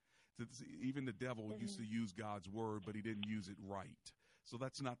right. Even the devil used to use God's word, but he didn't use it right. So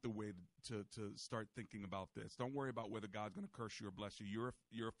that's not the way to start thinking about this. Don't worry about whether God's going to curse you or bless you.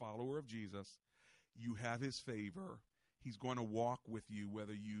 You're a follower of Jesus. You have his favor. He's going to walk with you,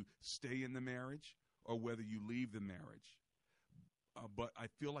 whether you stay in the marriage or whether you leave the marriage. But I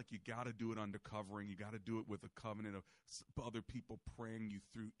feel like you got to do it under covering. You got to do it with a covenant of other people praying you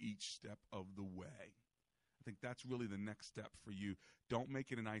through each step of the way. I think that's really the next step for you. Don't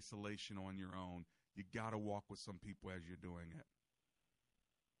make it in isolation on your own. You got to walk with some people as you're doing it.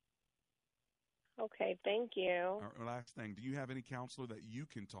 Okay, thank you. Our last thing, do you have any counselor that you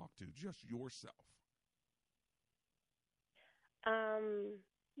can talk to, just yourself?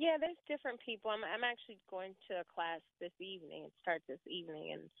 Yeah, there's different people. I'm actually going to a class this evening. It starts this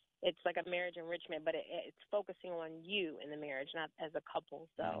evening, and it's like a marriage enrichment, but it's focusing on you in the marriage, not as a couple.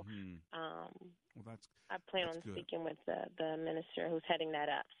 So well, I plan on good. speaking with the minister who's heading that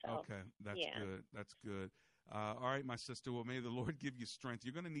up. So, okay, that's yeah. good. That's good. All right, my sister. Well, may the Lord give you strength.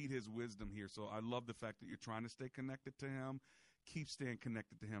 You're going to need his wisdom here. So I love the fact that you're trying to stay connected to him. Keep staying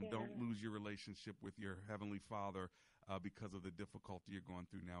connected to him. Yeah. Don't lose your relationship with your Heavenly Father because of the difficulty you're going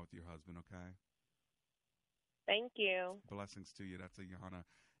through now with your husband, okay? Thank you. Blessings to you. That's Ayana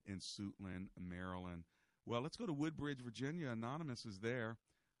in Suitland, Maryland. Well, let's go to Woodbridge, Virginia. Anonymous is there.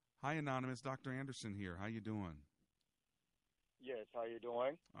 Hi, Anonymous. Dr. Anderson here. How you doing? Yes, how you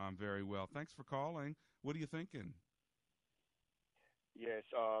doing? I'm very well. Thanks for calling. What are you thinking? Yes,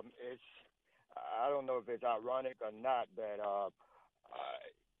 I don't know if it's ironic or not, but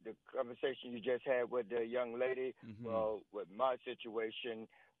the conversation you just had with the young lady, well, with my situation,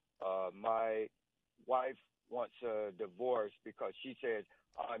 my wife wants a divorce because she says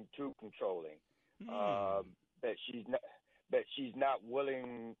I'm too controlling. That she's not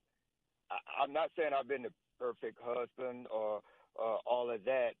willing. I'm not saying I've been the perfect husband or all of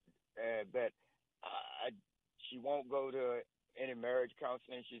that, but she won't go to any marriage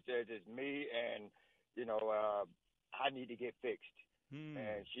counseling. She says it's me, and I need to get fixed.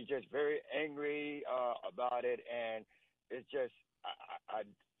 And she's just very angry about it, and it's just I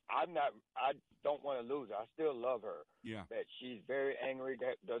don't want to lose her. I still love her. Yeah. But she's very angry.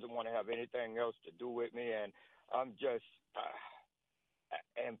 That doesn't want to have anything else to do with me, and I'm just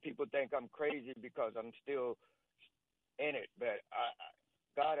and people think I'm crazy because I'm still in it. But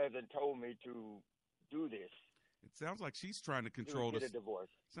God hasn't told me to do this. It sounds like she's trying to control get a divorce.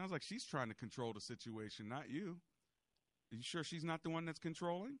 Sounds like she's trying to control the situation, not you. Are you sure she's not the one that's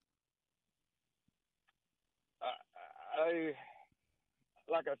controlling?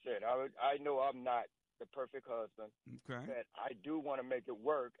 Like I said, I know I'm not the perfect husband. Okay. But I do want to make it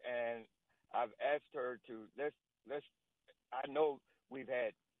work, and I've asked her to let's. I know we've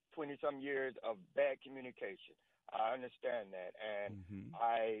had 20-some years of bad communication. I understand that, and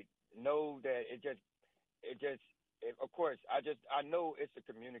I know that of course, I know it's a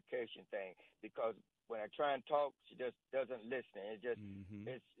communication thing, because when I try and talk, she just doesn't listen. It just,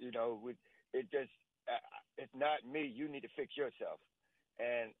 it's not me. You need to fix yourself.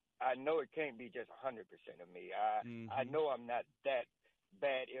 And I know it can't be just 100% of me. I know I'm not that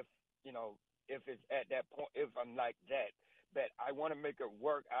bad if it's at that point, if I'm like that. But I want to make it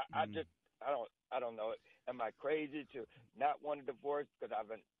work. I don't know. Am I crazy to not want a divorce? Because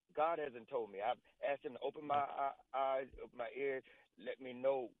God hasn't told me. I've asked him to open my eyes, open my ears, let me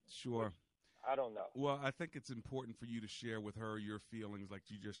know. Sure. I don't know. Well, I think it's important for you to share with her your feelings like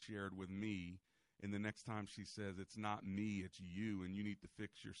you just shared with me. And the next time she says, it's not me, it's you, and you need to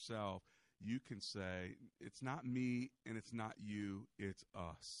fix yourself, you can say, it's not me and it's not you, it's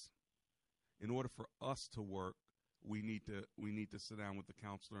us. In order for us to work, we need to sit down with the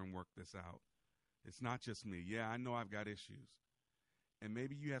counselor and work this out. It's not just me. Yeah, I know I've got issues. And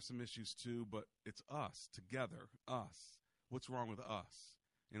maybe you have some issues too, but it's us together, us. What's wrong with us?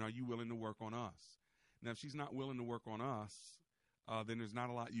 And are you willing to work on us? Now, if she's not willing to work on us, then there's not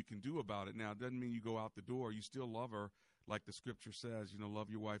a lot you can do about it. Now, it doesn't mean you go out the door. You still love her, like the scripture says, love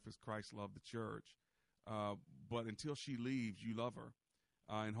your wife as Christ loved the church. But until she leaves, you love her.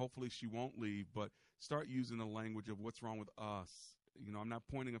 And hopefully she won't leave, but start using the language of what's wrong with us. I'm not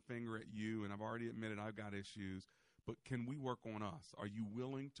pointing a finger at you, and I've already admitted I've got issues, but can we work on us? Are you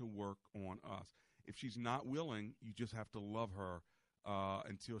willing to work on us? If she's not willing, you just have to love her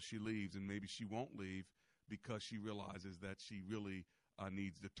until she leaves, and maybe she won't leave because she realizes that she really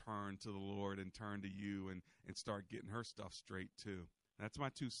needs to turn to the Lord and turn to you and start getting her stuff straight too. That's my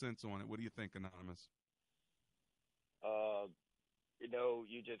 2 cents on it. What do you think, Anonymous?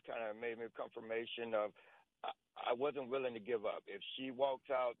 You just kind of made me a confirmation of I wasn't willing to give up. If she walks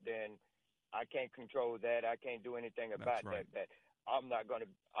out, then I can't control that. I can't do anything about right. that. I'm not gonna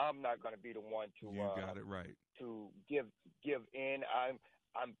be the one to. You got it right. To give in.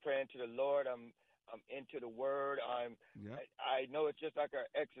 I'm praying to the Lord. I'm into the Word. I know it's just like an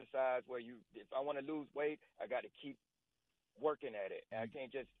exercise where if I want to lose weight, I got to keep working at it. I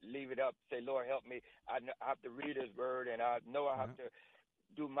can't just leave it up. Say, Lord, help me. I have to read His Word, and I know I have to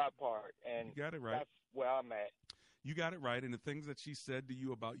do my part. And you got it right. That's where I'm at. You got it right. And the things that she said to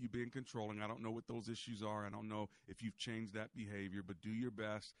you about you being controlling, I don't know what those issues are. I don't know if you've changed that behavior, but do your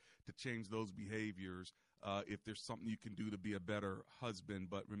best to change those behaviors if there's something you can do to be a better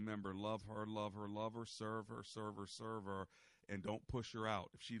husband. But remember, love her, serve her, and don't push her out.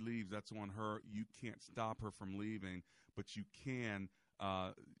 If she leaves, that's on her. You can't stop her from leaving, but you can,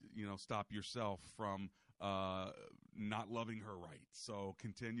 stop yourself from not loving her right. So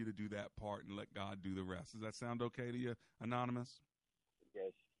continue to do that part and let God do the rest. Does that sound okay to you, Anonymous?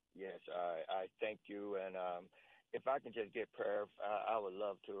 Yes. I thank you. And if I can just get prayer, I would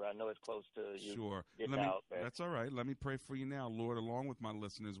love to. I know it's close to you. Sure. That's all right. Let me pray for you now. Lord, along with my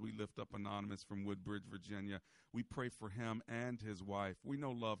listeners, we lift up Anonymous from Woodbridge, Virginia. We pray for him and his wife. We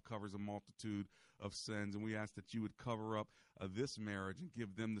know love covers a multitude of sins, and we ask that you would cover up this marriage and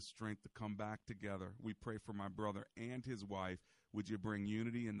give them the strength to come back together. We pray for my brother and his wife. Would you bring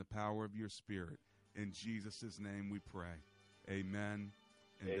unity in the power of your Spirit? In Jesus' name we pray. Amen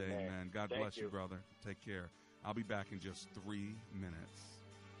and amen. God bless you, brother. Take care. I'll be back in just 3 minutes.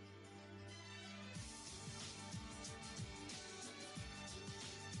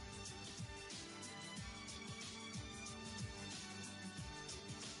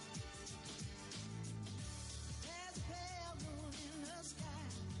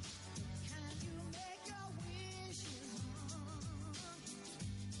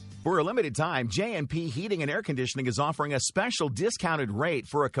 For a limited time, J&P Heating and Air Conditioning is offering a special discounted rate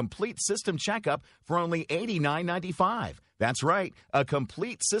for a complete system checkup for only $89.95. That's right, a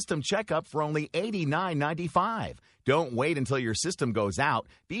complete system checkup for only $89.95. Don't wait until your system goes out.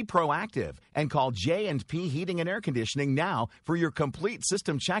 Be proactive and call J&P Heating and Air Conditioning now for your complete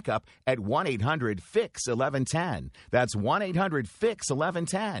system checkup at 1-800-FIX-1110. That's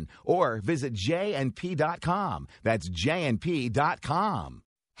 1-800-FIX-1110. Or visit jnp.com. That's jnp.com.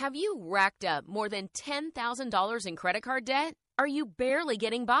 Have you racked up more than $10,000 in credit card debt? Are you barely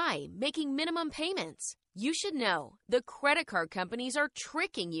getting by, making minimum payments? You should know the credit card companies are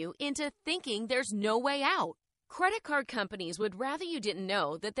tricking you into thinking there's no way out. Credit card companies would rather you didn't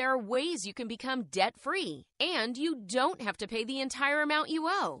know that there are ways you can become debt-free, and you don't have to pay the entire amount you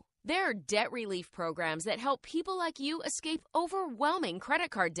owe. There are debt relief programs that help people like you escape overwhelming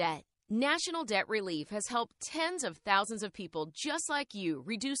credit card debt. National Debt Relief has helped tens of thousands of people just like you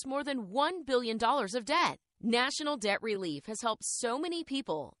reduce more than $1 billion of debt. National Debt Relief has helped so many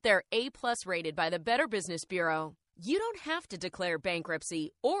people. They're A-plus rated by the Better Business Bureau. You don't have to declare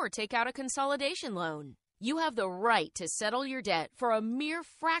bankruptcy or take out a consolidation loan. You have the right to settle your debt for a mere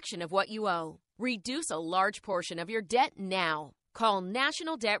fraction of what you owe. Reduce a large portion of your debt now. Call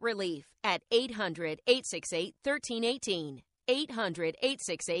National Debt Relief at 800-868-1318.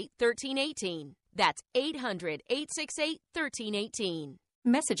 800-868-1318. That's 800-868-1318.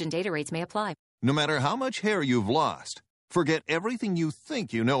 Message and data rates may apply. No matter how much hair you've lost, forget everything you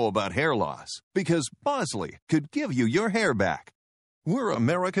think you know about hair loss, because Bosley could give you your hair back. We're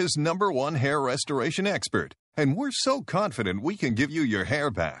America's #1 hair restoration expert, and we're so confident we can give you your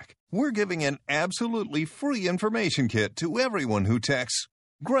hair back. We're giving an absolutely free information kit to everyone who texts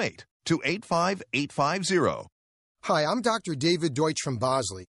GREAT to 85850. Hi, I'm Dr. David Deutsch from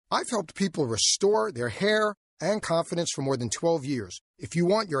Bosley. I've helped people restore their hair and confidence for more than 12 years. If you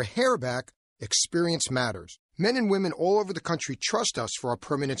want your hair back, experience matters. Men and women all over the country trust us for our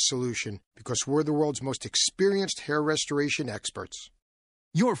permanent solution because we're the world's most experienced hair restoration experts.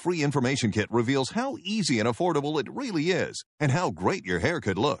 Your free information kit reveals how easy and affordable it really is and how great your hair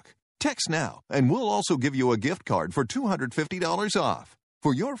could look. Text now, and we'll also give you a gift card for $250 off.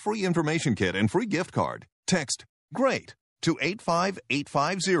 For your free information kit and free gift card, text GREAT to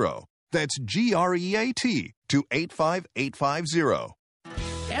 85850. That's GREAT to 85850.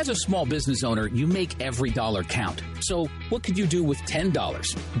 As a small business owner, you make every dollar count. So what could you do with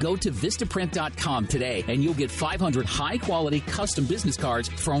 $10? Go to Vistaprint.com today and you'll get 500 high-quality custom business cards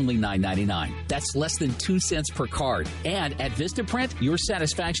for only $9.99. That's less than 2 cents per card. And at Vistaprint, your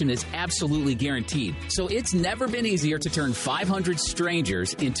satisfaction is absolutely guaranteed. So it's never been easier to turn 500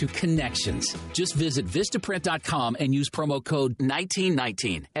 strangers into connections. Just visit Vistaprint.com and use promo code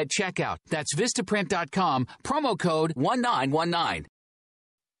 1919 at checkout. That's Vistaprint.com, promo code 1919.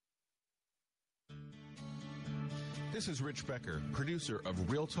 This is Rich Becker, producer of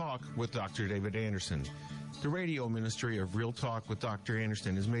Real Talk with Dr. David Anderson. The radio ministry of Real Talk with Dr.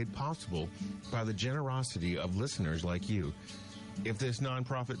 Anderson is made possible by the generosity of listeners like you. If this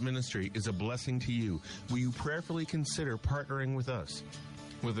nonprofit ministry is a blessing to you, will you prayerfully consider partnering with us?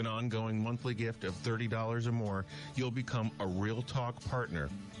 With an ongoing monthly gift of $30 or more, you'll become a Real Talk partner.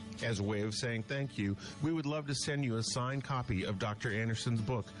 As a way of saying thank you, we would love to send you a signed copy of Dr. Anderson's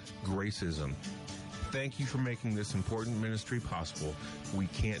book, Gracism. Thank you for making this important ministry possible. We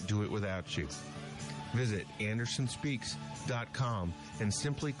can't do it without you. Visit AndersonSpeaks.com and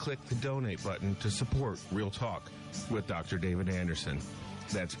simply click the donate button to support Real Talk with Dr. David Anderson.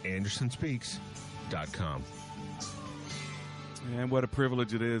 That's AndersonSpeaks.com. And what a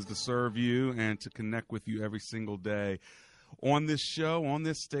privilege it is to serve you and to connect with you every single day on this show, on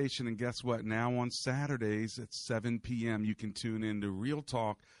this station. And guess what? Now on Saturdays at 7 p.m., you can tune in to Real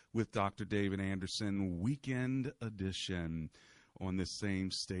Talk with Dr. David Anderson, Weekend Edition, on this same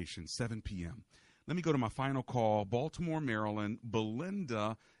station, 7 p.m. Let me go to my final call. Baltimore, Maryland.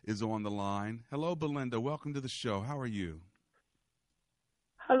 Belinda is on the line. Hello, Belinda. Welcome to the show. How are you?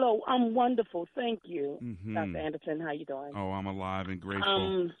 Hello, I'm wonderful. Thank you, Dr. Anderson. How you doing? Oh, I'm alive and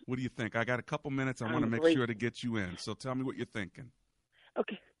grateful. What do you think? I got a couple minutes. I want to make sure to get you in. So tell me what you're thinking.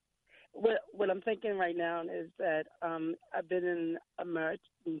 Okay. What I'm thinking right now is that I've been in a marriage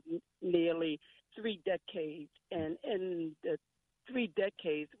nearly 3 decades, and in the 3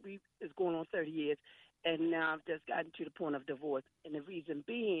 decades, it's going on 30 years, and now I've just gotten to the point of divorce. And the reason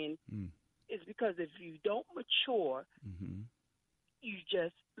being is because if you don't mature, you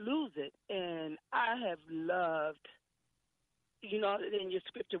just lose it. And I have loved, in your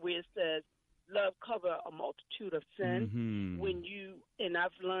scripture where it says, love cover a multitude of sin. When you and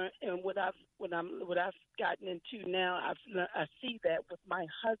I've learned, and what I've gotten into now, I see that with my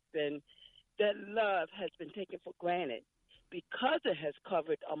husband, that love has been taken for granted because it has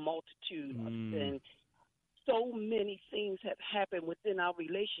covered a multitude of sin. So many things have happened within our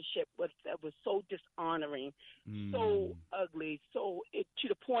relationship that was so dishonoring, so ugly, to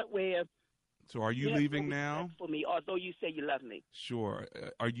the point where. So are you leaving now? For me, although you say you love me. Sure.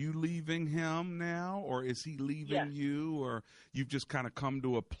 Are you leaving him now, or is he leaving you, or you've just kind of come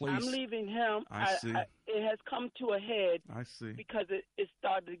to a place? I'm leaving him. I see. It has come to a head. I see. Because it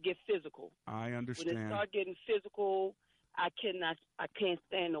started to get physical. I understand. When it started getting physical, I can't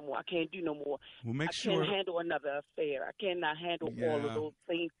stand no more. I can't do no more. Well, make sure. I can't handle another affair. I cannot handle all of those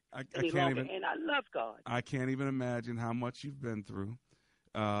things any longer. And I love God. I can't even imagine how much you've been through.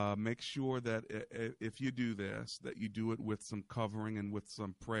 Make sure that if you do this, that you do it with some covering and with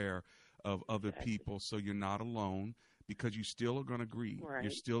some prayer of other people, so you're not alone, because you still are going to grieve. Right.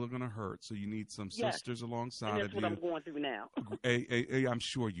 You're still going to hurt. So you need some sisters alongside of you. And that's what I'm going through now. I'm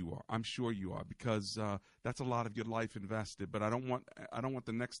sure you are. I'm sure you are, because that's a lot of your life invested. But I don't want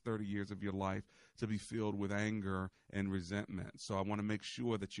the next 30 years of your life to be filled with anger and resentment. So I want to make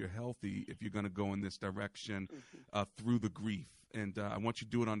sure that you're healthy if you're going to go in this direction through the grief. And I want you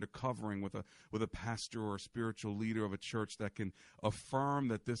to do it under covering with a pastor or a spiritual leader of a church that can affirm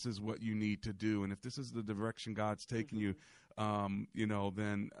that this is what you need to do. And if this is the direction God's taking you, then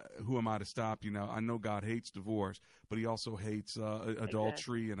who am I to stop you? Now, I know God hates divorce, but he also hates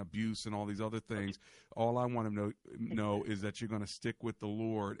adultery and abuse and all these other things. All I want to know is that you're going to stick with the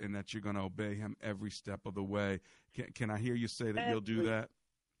Lord and that you're going to obey him every step of the way. Can I hear you say that you'll do that?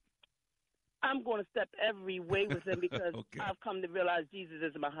 I'm going to step every way with him because I've come to realize Jesus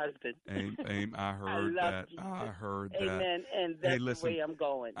is my husband. I heard that. I heard that. Amen. And that's the way I'm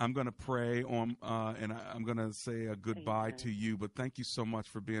going. I'm going to pray on, and I'm going to say a goodbye to you. But thank you so much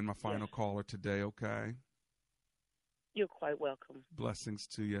for being my final caller today. Okay. You're quite welcome. Blessings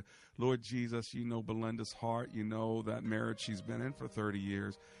to you. Lord Jesus, you know Belinda's heart. You know that marriage she's been in for 30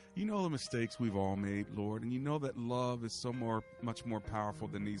 years. You know the mistakes we've all made, Lord, and you know that love is much more powerful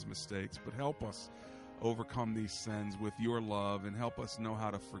than these mistakes. But help us overcome these sins with your love, and help us know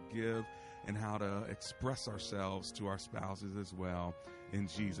how to forgive and how to express ourselves to our spouses as well. In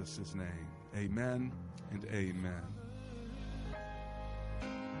Jesus' name, amen and amen.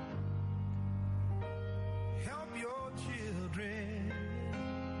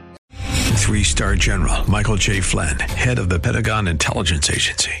 Three-star General Michael J. Flynn, head of the Pentagon Intelligence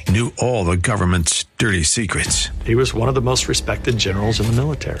Agency, knew all the government's dirty secrets. He was one of the most respected generals in the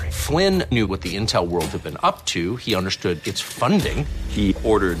military. Flynn knew what the intel world had been up to. He understood its funding. He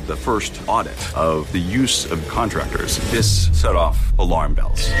ordered the first audit of the use of contractors. This set off alarm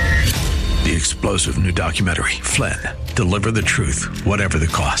bells. The explosive new documentary, Flynn, Deliver the Truth, Whatever the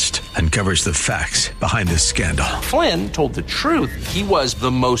Cost, uncovers the facts behind this scandal. Flynn told the truth. He was the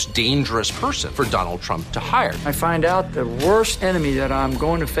most dangerous person for Donald Trump to hire. I find out the worst enemy that I'm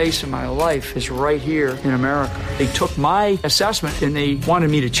going to face in my life is right here in America. They took my assessment and they wanted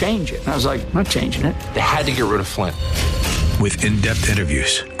me to change it. And I was like, I'm not changing it. They had to get rid of Flynn. With in-depth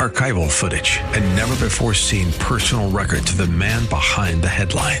interviews, archival footage, and never-before-seen personal records of the man behind the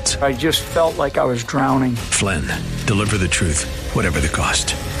headlines. I just felt like I was drowning. Flynn, Deliver the Truth, Whatever the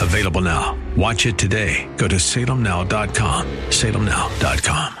Cost. Available now. Watch it today. Go to salemnow.com.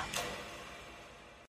 salemnow.com.